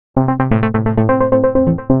Hello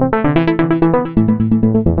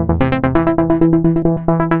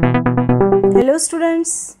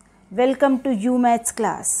students, welcome to UMATHS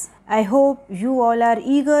class. I hope you all are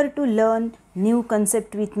eager to learn new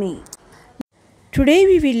concept with me. Today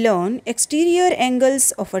we will learn exterior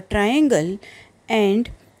angles of a triangle and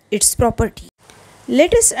its property.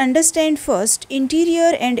 Let us understand first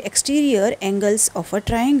interior and exterior angles of a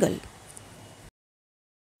triangle.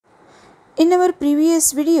 In our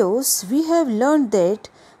previous videos, we have learned that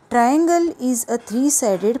triangle is a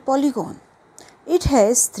three-sided polygon. It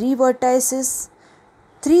has three vertices,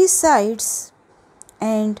 three sides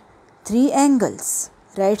and three angles.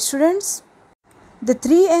 Right students? The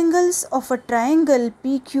three angles of a triangle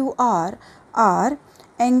PQR are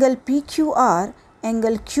angle PQR,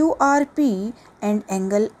 angle QRP and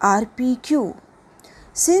angle RPQ.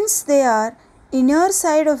 Since they are inner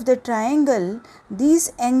side of the triangle,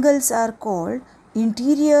 these angles are called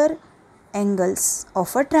interior angles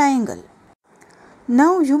of a triangle.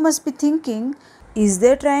 Now you must be thinking, is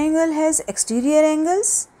the triangle has exterior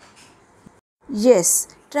angles? Yes,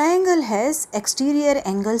 triangle has exterior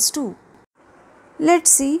angles too. Let's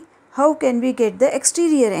see how can we get the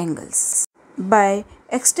exterior angles. By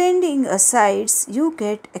extending a sides, you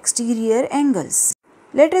get exterior angles.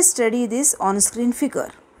 Let us study this on screen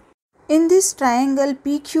figure. In this triangle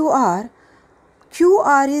PQR,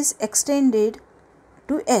 QR is extended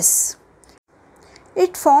to S.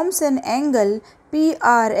 It forms an angle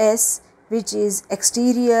PRS, which is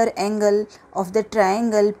exterior angle of the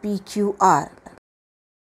triangle PQR.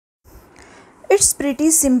 It's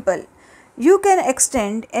pretty simple. You can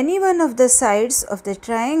extend any one of the sides of the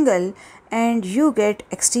triangle and you get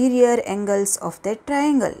exterior angles of that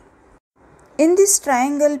triangle. In this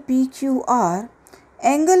triangle PQR,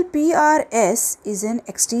 angle PRS is an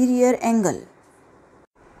exterior angle.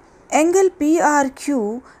 Angle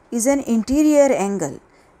PRQ is an interior angle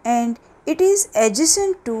and it is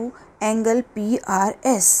adjacent to angle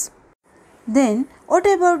PRS. Then what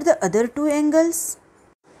about the other two angles?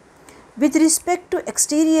 With respect to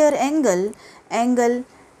exterior angle, angle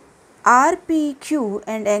RPQ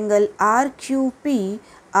and angle RQP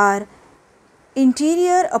are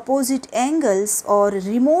interior opposite angles or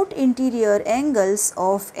remote interior angles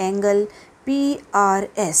of angle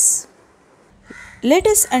PRS. Let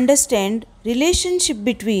us understand relationship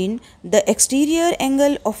between the exterior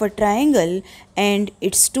angle of a triangle and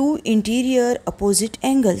its two interior opposite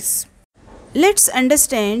angles. Let's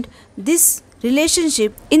understand this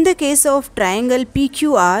relationship in the case of triangle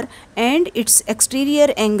PQR and its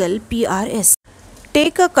exterior angle PRS.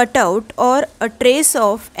 Take a cutout or a trace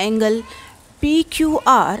of angle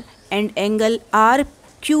PQR and angle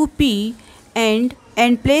RQP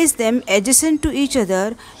and place them adjacent to each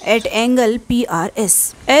other at angle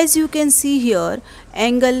PRS. As you can see here,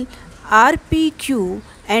 angle RPQ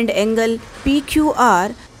and angle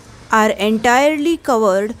PQR are entirely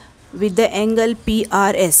covered with the angle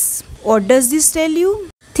PRS. What does this tell you?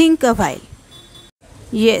 Think a while.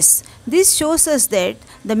 Yes, this shows us that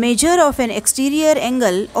the measure of an exterior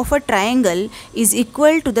angle of a triangle is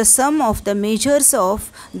equal to the sum of the measures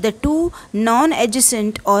of the two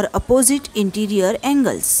non-adjacent or opposite interior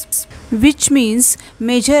angles, which means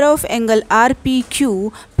measure of angle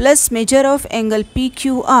RPQ plus measure of angle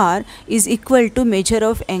PQR is equal to measure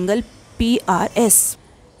of angle PRS.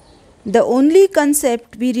 The only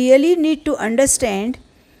concept we really need to understand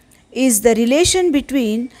is the relation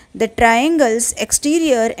between the triangle's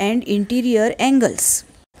exterior and interior angles.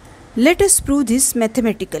 Let us prove this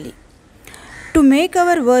mathematically. To make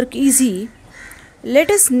our work easy, let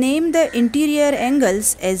us name the interior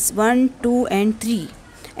angles as 1, 2 and 3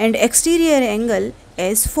 and exterior angle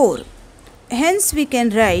as 4. Hence we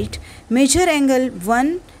can write measure angle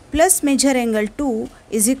 1 plus measure angle 2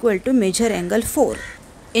 is equal to measure angle 4.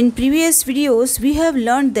 In previous videos we have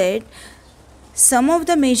learned that sum of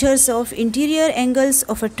the measures of interior angles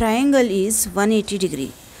of a triangle is 180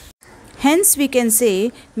 degree. Hence we can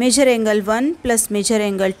say measure angle 1 plus measure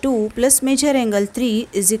angle 2 plus measure angle 3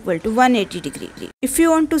 is equal to 180 degree. If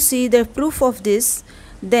you want to see the proof of this,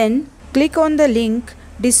 then click on the link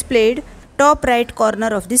displayed top right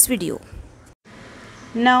corner of this video.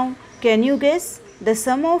 Now can you guess the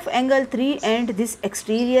sum of angle 3 and this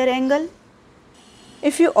exterior angle?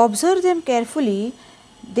 If you observe them carefully,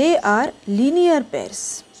 they are linear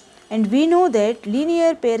pairs and we know that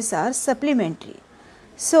linear pairs are supplementary.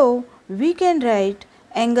 So we can write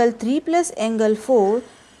angle 3 plus angle 4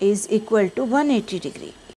 is equal to 180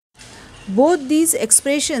 degree. Both these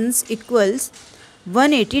expressions equals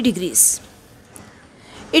 180 degrees.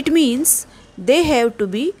 It means they have to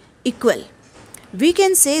be equal. We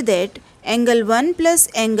can say that angle 1 plus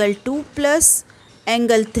angle 2 plus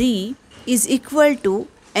angle 3 is equal to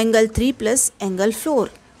angle 3 plus angle 4.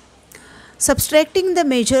 Subtracting the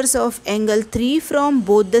measures of angle 3 from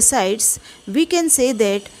both the sides, we can say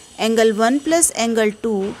that angle 1 plus angle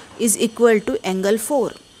 2 is equal to angle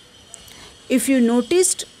 4. If you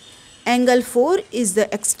noticed, angle 4 is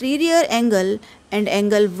the exterior angle and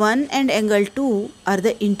angle 1 and angle 2 are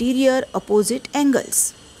the interior opposite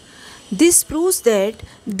angles. This proves that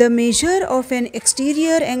the measure of an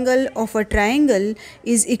exterior angle of a triangle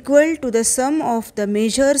is equal to the sum of the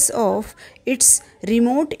measures of its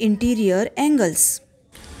remote interior angles.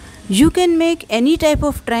 You can make any type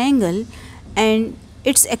of triangle and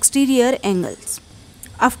its exterior angles.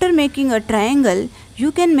 After making a triangle,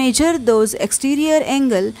 you can measure those exterior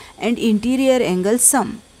angle and interior angle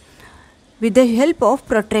sum with the help of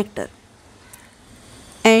protractor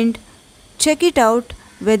and check it out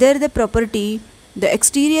whether the property the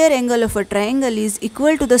exterior angle of a triangle is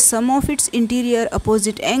equal to the sum of its interior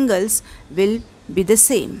opposite angles will be the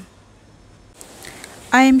same.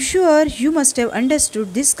 I am sure you must have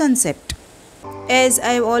understood this concept. As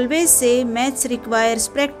I always say, maths requires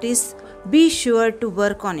practice. Be sure to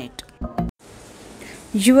work on it.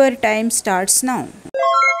 Your time starts now.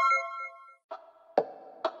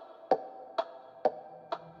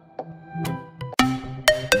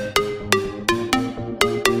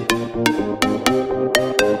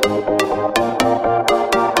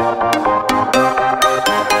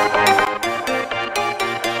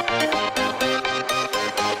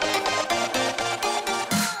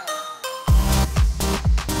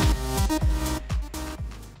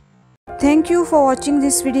 Thank you for watching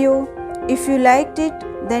this video. If you liked it,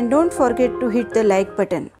 then don't forget to hit the like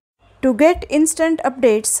button. To get instant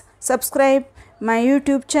updates, subscribe my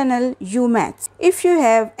YouTube channel UMATHS. If you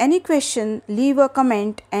have any question, leave a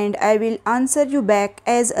comment and I will answer you back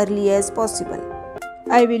as early as possible.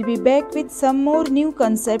 I will be back with some more new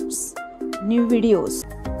concepts, new videos.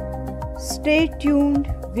 Stay tuned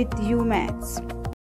with UMATHS.